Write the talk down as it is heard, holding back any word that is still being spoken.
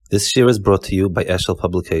This year is brought to you by Eshel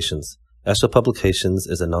Publications. Eshel Publications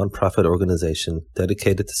is a non-profit organization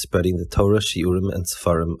dedicated to spreading the Torah, Shiurim, and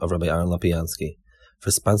Sefarim of Rabbi Aaron Lopiansky. For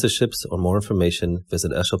sponsorships or more information,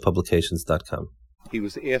 visit eshelpublications.com. He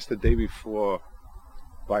was asked the day before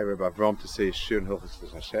by Rabbi Avram to say Shir and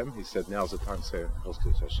Hilchos Hashem. He said, now's the time to say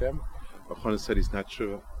Hilchos Hashem. Elchonon said he's not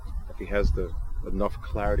sure if he has enough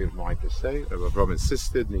clarity of mind to say. Rabbi Avram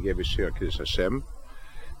insisted, and he gave a Shir and Kiddush Hashem.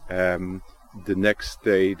 The next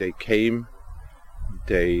day they came,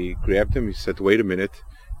 they grabbed him. He said, wait a minute.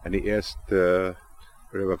 And he asked Rabbi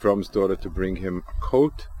Avram's daughter to bring him a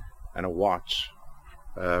coat and a watch.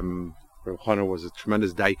 Rabbi Elchonon was a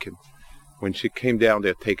tremendous daikon. When she came down, they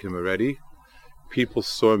had taken him already. People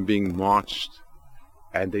saw him being marched,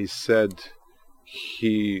 and they said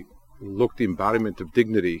he looked the embodiment of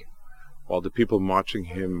dignity, while the people marching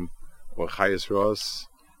him were Chayas Ros.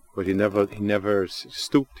 But he never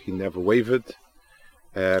stooped, he never wavered.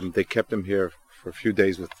 They kept him here for a few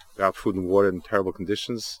days without food and water in terrible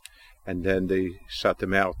conditions, and then they shot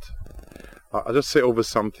him out. I'll just say over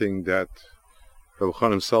something that Rabbi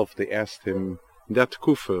Elchonon himself, they asked him, in that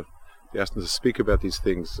Kufa, they asked him to speak about these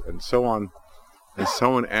things and so on, and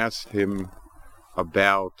someone asked him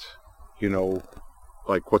about,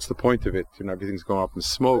 like, what's the point of it? Everything's going up in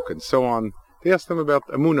smoke and so on. They asked him about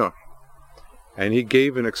Amunah. And he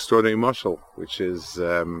gave an extraordinary mashal, which is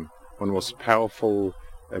one of the most powerful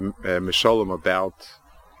mishalim about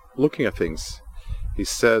looking at things. He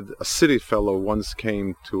said a city fellow once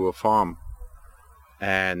came to a farm,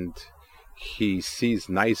 and he sees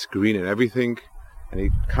nice green and everything, and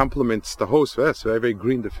he compliments the host. Yes, very, very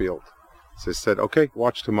green the field. So he said, okay,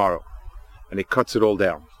 watch tomorrow. And he cuts it all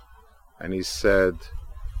down. And he said,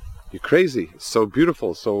 you're crazy. It's so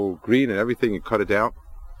beautiful, so green and everything. You cut it down.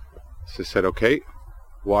 So he said, okay,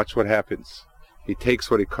 watch what happens. He takes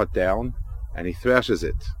what he cut down and he thrashes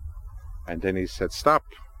it. And then he said, stop.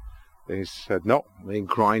 Then he said, no. Then he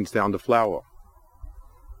grinds down the flour.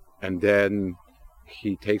 And then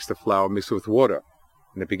he takes the flour, mixes it with water,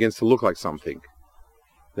 and it begins to look like something.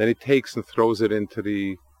 Then he takes and throws it into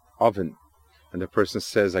the oven. And the person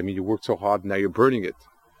says, you worked so hard, now you're burning it.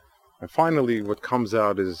 And finally, what comes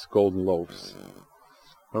out is golden loaves.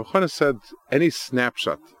 Elchonon said, any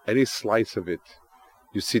snapshot, any slice of it,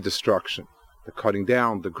 you see destruction. The cutting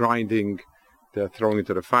down, the grinding, the throwing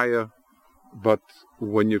into the fire. But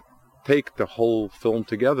when you take the whole film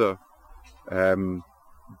together,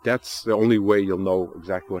 that's the only way you'll know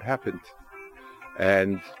exactly what happened.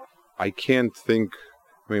 And I can't think,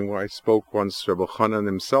 when I spoke once, Rabbi Elchonon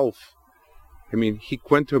himself, he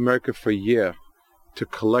went to America for a year to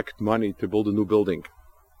collect money to build a new building.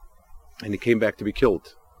 And he came back to be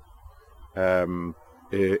killed. And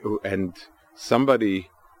somebody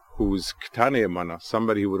who's K'tanei Amana,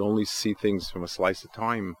 somebody who would only see things from a slice of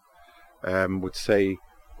time, would say,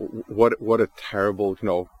 what a terrible,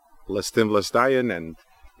 less dim, less dayan, and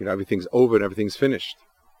everything's over and everything's finished.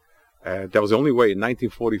 That was the only way. In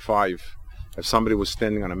 1945, if somebody was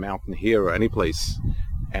standing on a mountain here or any place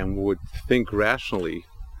and would think rationally,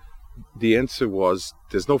 the answer was,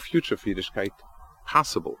 there's no future for Yiddishkeit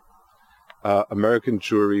possible. American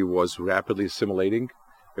Jewry was rapidly assimilating.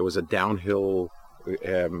 It was a downhill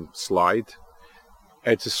slide.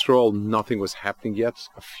 Eretz Yisrael, nothing was happening yet.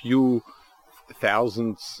 A few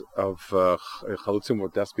thousands of chalutzim were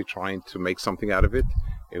desperately trying to make something out of it.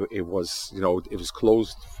 It was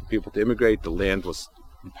closed for people to immigrate. The land was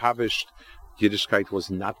impoverished. Yiddishkeit was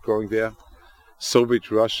not growing there. Soviet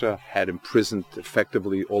Russia had imprisoned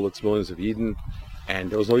effectively all its millions of Yidden, and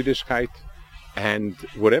there was no Yiddishkeit. And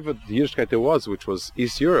whatever the Yiddishkeit there was, which was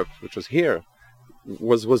East Europe, which was here,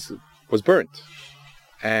 was burnt.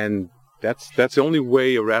 And that's the only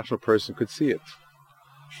way a rational person could see it.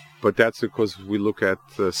 But that's because we look at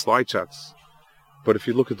slide shots. But if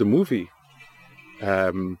you look at the movie,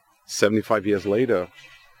 75 years later,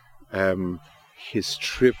 his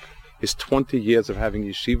 20 years of having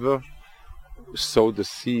yeshiva sowed the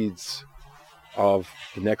seeds of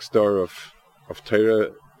the next door of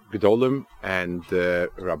Torah Gedolim and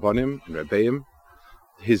Rabbanim and Rebbeim.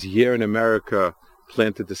 His year in America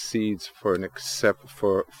planted the seeds for an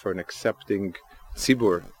accepting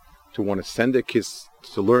tzibur, to want to send their kids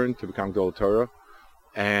to learn, to become Gedolei Torah.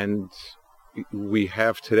 And we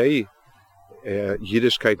have today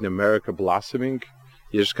Yiddishkeit in America blossoming,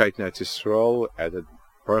 Yiddishkeit in Eretz Yisrael at a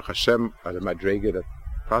Baruch Hashem at a madrega that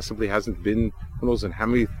possibly hasn't been, who knows in how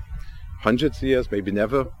many hundreds of years, maybe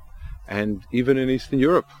never. And even in Eastern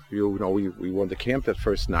Europe, we went to camp that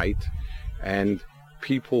first night, and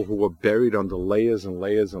people who were buried under layers and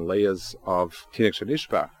layers and layers of Tinek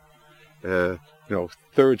Shenishba,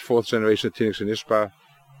 third, fourth generation of Tinek Shenishba,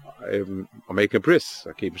 I'm making a bris,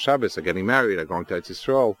 I'm keeping Shabbos, I'm getting married, I'm going to Eretz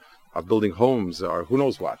Yisrael, I'm building homes, or who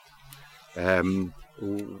knows what. Reb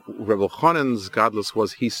Elchonon's godless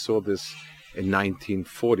was, he saw this in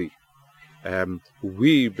 1940.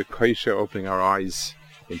 We, B'Kaisha, are opening our eyes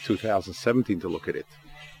in 2017 to look at it.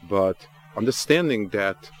 But understanding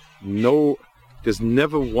that there's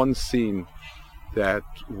never one scene that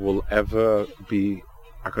will ever be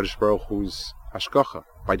HaKadosh Baruch Hu's Hashgacha.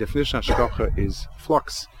 By definition, Hashgacha is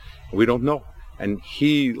flux. We don't know. And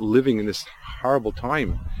he, living in this horrible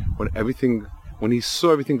time when he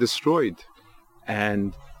saw everything destroyed,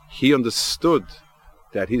 and he understood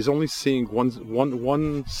that he's only seeing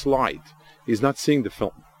one slide. He's not seeing the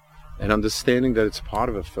film. And understanding that it's part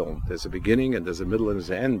of a film. There's a beginning and there's a middle and there's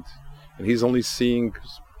an end. And he's only seeing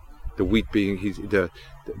the wheat being, the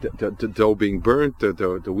dough being burnt,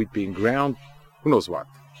 the wheat being ground, who knows what.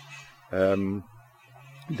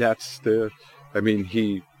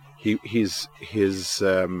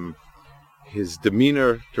 His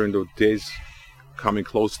demeanor during those days coming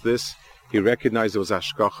close to this, he recognized it was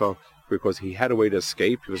Hashgacha because he had a way to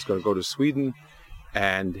escape. He was going to go to Sweden,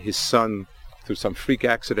 and his son, through some freak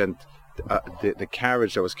accident, the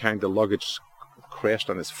carriage that was carrying the luggage crashed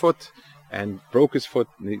on his foot and broke his foot,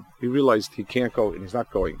 and he realized he can't go, and he's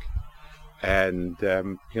not going. And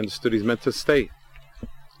he understood he's meant to stay.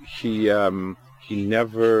 He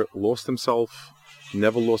never lost himself,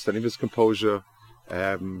 never lost any of his composure.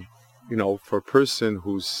 For a person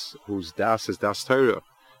whose das is das Torah,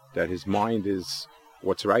 that his mind is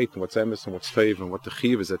what's right and what's emes and what's fave and what the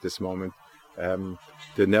chiv is at this moment,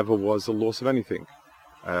 there never was a loss of anything.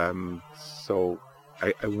 So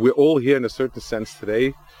we're all here in a certain sense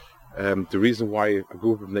today. The reason why a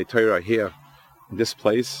group of Bnei Torah are here in this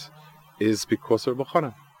place is because of Reb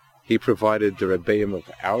Elchonon. He provided the Rebbeim of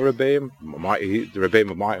our Rebbeim, the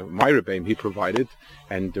Rebbeim of my Rebbeim he provided,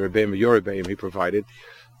 and the Rebbeim of your Rebbeim he provided.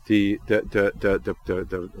 The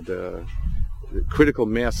critical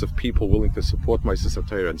mass of people willing to support my sister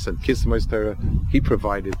Torah and send kids to my Torah, he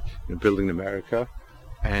provided in building America,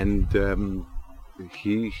 and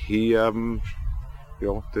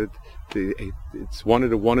it's one of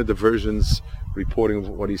the versions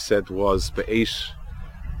reporting what he said was Be'esh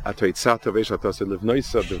the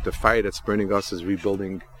fire that's burning us is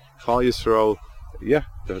rebuilding Klal Yisrael. Yeah,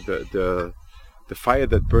 the fire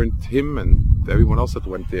that burnt him and everyone else that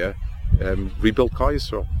went there rebuilt Klal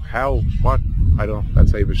Yisrael. How? What? I don't know.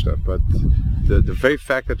 That's Eibishter. But the very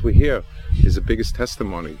fact that we're here is the biggest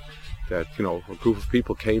testimony that a group of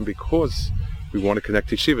people came because we want to connect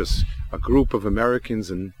yeshivas. A group of Americans,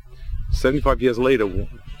 and 75 years later,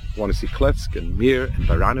 want to see Kletsk and Mir and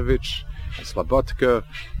Baranovich and Slabotka.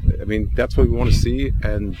 I mean, that's what we want to see.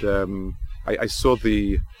 And I saw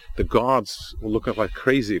the guards were looking like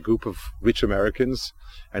crazy, a group of rich Americans,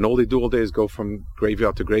 and all they do all day is go from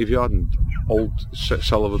graveyard to graveyard and old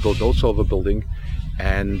shell of a building,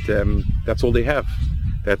 and that's all they have.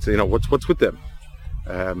 That's what's with them.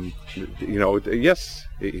 Yes,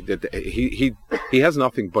 he has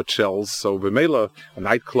nothing but shells. So B'meila, a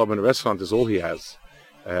nightclub and a restaurant is all he has.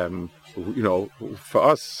 For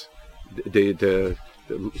us, the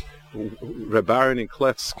Reb Aaron in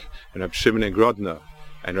Kletsk and Reb Shimon in Grodno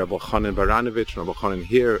and Reb Elchonon Baranovich and Reb Elchonon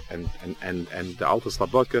here and the Alta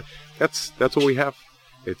Slabotka, that's all we have.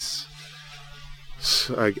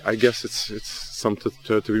 I guess it's something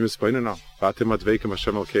to be mispoinen now. Vatem adveikem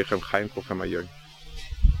Hashem Elkeichem Chaim Kolchem Hayoyim.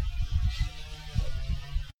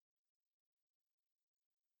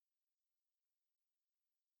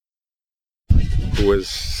 Who was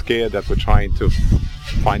scared that we're trying to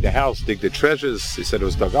find a house, dig the treasures. He said it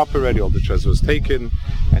was dug up already, all the treasure was taken,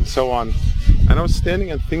 and so on. And I was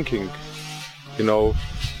standing and thinking, for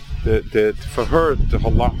her,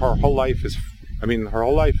 her whole life is, her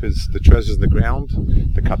whole life is the treasures in the ground,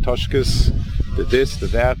 the katoshkas, the this, the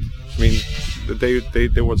that. They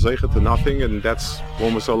were zeicha to nothing, and that's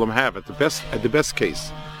what Musalam have at the best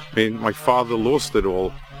case. My father lost it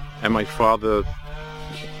all, and my father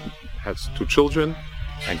has 2 children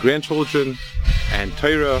and grandchildren and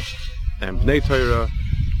Torah and Bnei Torah,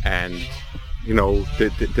 and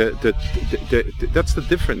that's the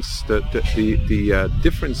difference. The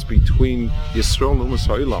difference between Yisrael and Umas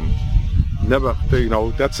Ha'olam. Never,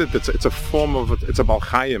 that's it. It's a form of it's a Bal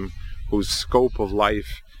Chaim whose scope of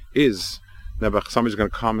life is never. Somebody's going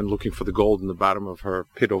to come and looking for the gold in the bottom of her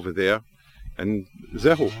pit over there, and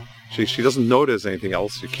Zehu. She doesn't know there's anything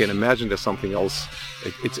else. You can't imagine there's something else.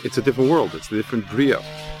 It's a different world. It's a different bria.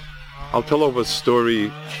 I'll tell over a story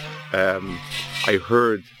I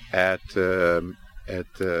heard at a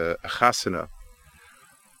chasana.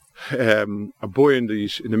 a boy in the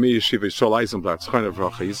Mir Yeshiva, Shol Eisenblatt,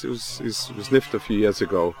 he was nifted a few years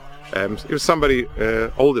ago. He was somebody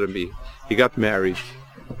older than me. He got married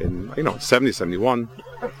in 70, 71.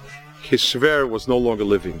 His shver was no longer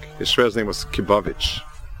living. His shver's name was Kibovich.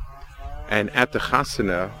 And at the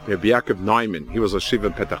Chasana, Rabbi Yaakov Neumann, he was a Shiva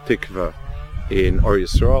in Petach Tikva in Or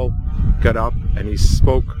Yisrael, got up and he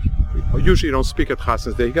spoke. Usually you don't speak at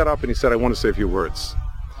Chasanas Day. He got up and he said, I want to say a few words.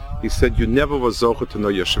 He said, you never was zocher to know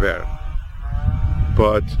your shver,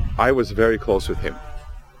 but I was very close with him.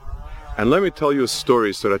 And let me tell you a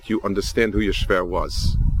story so that you understand who your shver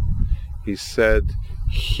was. He said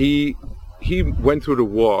he went through the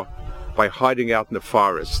war by hiding out in the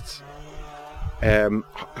forest.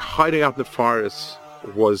 Hiding out in the forest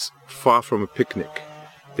was far from a picnic.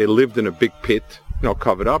 They lived in a big pit,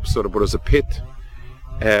 covered up, but it was a pit.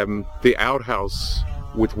 The outhouse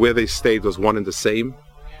with where they stayed was one and the same.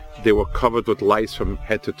 They were covered with lice from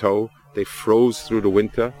head to toe. They froze through the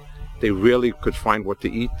winter. They rarely could find what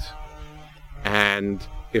to eat. And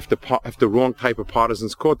if the wrong type of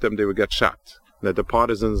partisans caught them, they would get shot. Now, the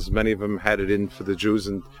partisans, many of them had it in for the Jews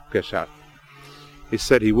and get shot. He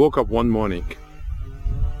said he woke up one morning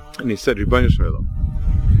and he said, Ribono Shel Olam,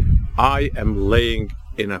 I am laying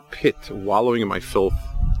in a pit, wallowing in my filth,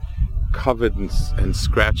 covered in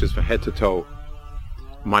scratches from head to toe.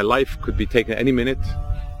 My life could be taken any minute,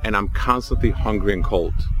 and I'm constantly hungry and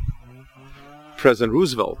cold. President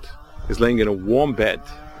Roosevelt is laying in a warm bed,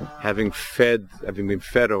 having been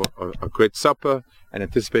fed a great supper and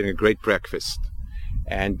anticipating a great breakfast,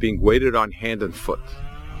 and being waited on hand and foot.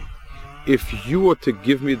 If you were to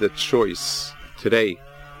give me the choice today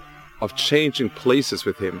of changing places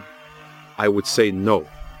with him, I would say no.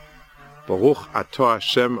 Baruch atah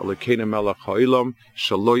Hashem Elokeinu melech ha'olam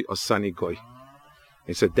shaloi osani goy.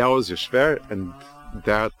 He said that was your shver, and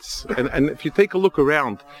if you take a look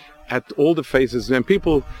around at all the faces, and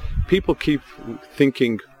people keep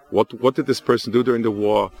thinking, what did this person do during the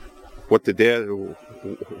war? What did they, who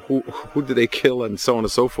did they kill, and so on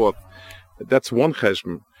and so forth. That's one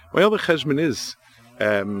cheshbon. My other cheshbon is,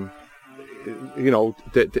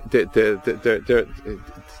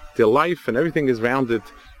 their life and everything is rounded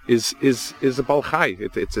is a balchai.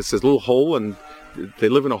 It's this little hole, and they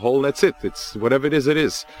live in a hole, and that's it. It's whatever it is, it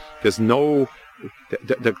is. There's no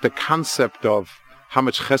the concept of how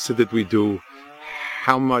much chesed did we do,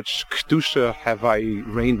 how much kedusha have I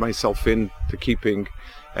reined myself into keeping,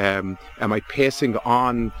 am I passing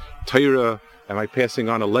on Torah, am I passing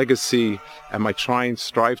on a legacy, am I trying to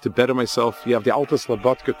strive to better myself? You have the Alta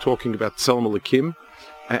Slabotka talking about Tzelem Elokim,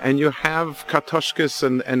 and you have Katoshkas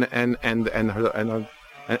and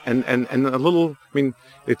a little,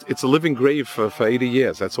 it's a living grave for 80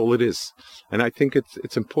 years. That's all it is. And I think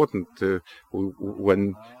it's important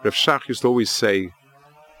when Rav Shach used to always say,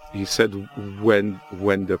 he said, when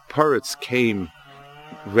the pirates came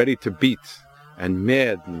ready to beat and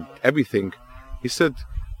mad and everything, he said,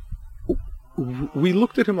 we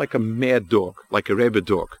looked at him like a mad dog, like a rabid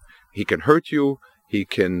dog. He can hurt you, he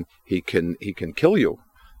can kill you.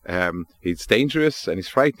 He's dangerous and he's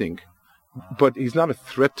frightening, but he's not a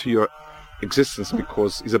threat to your existence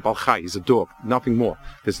because he's a balchai, he's a dog, nothing more.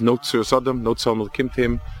 There's no tzur adam, no tzelem elokim to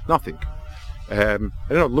him, nothing.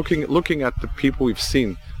 Looking at the people we've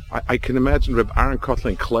seen, I can imagine Reb Aaron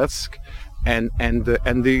Kotlin Kletzk and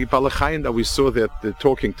the balachayim that we saw that they're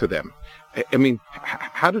talking to them.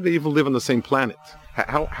 How did they even live on the same planet?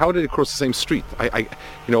 How did they cross the same street? I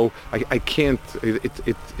can't.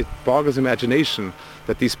 It boggles imagination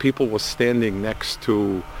that these people were standing next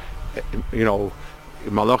to,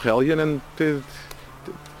 Malach Elyon, and there's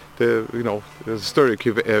a story.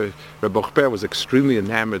 Reb Bochber was extremely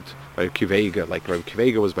enamored by Kivega, like Reb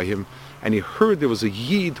Kivega was by him, and he heard there was a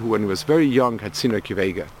Yid who, when he was very young, had seen Reb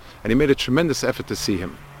Kivega, and he made a tremendous effort to see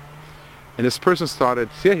him. And this person started,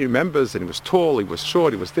 he remembers, and he was tall, he was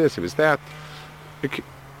short, he was this, he was that.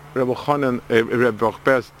 Reb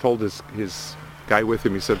Bochber told his guy with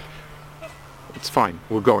him, he said, it's fine,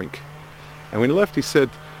 we're going. And when he left, he said,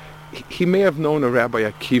 he may have known a Rabbi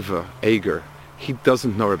Akiva Eger. He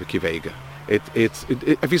doesn't know Rabbi Akiva Eger.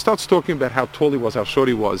 If he starts talking about how tall he was, how short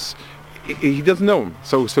he was, he doesn't know him.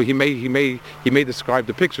 So he may describe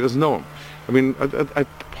the picture, doesn't know him. A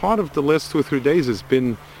part of the last 2 or 3 days has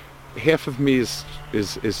been, half of me is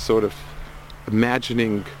sort of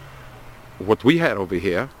imagining what we had over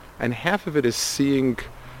here, and half of it is seeing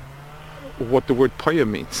what the word poya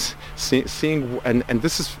means. Seeing, and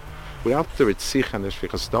this is without the ritzich and the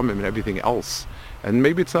shvichas damim and everything else. And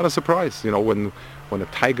maybe it's not a surprise, when a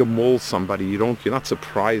tiger mauls somebody, you're not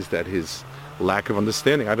surprised at his lack of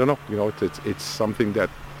understanding. I don't know, it's something that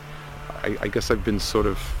I guess I've been sort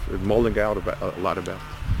of mulling out a lot about.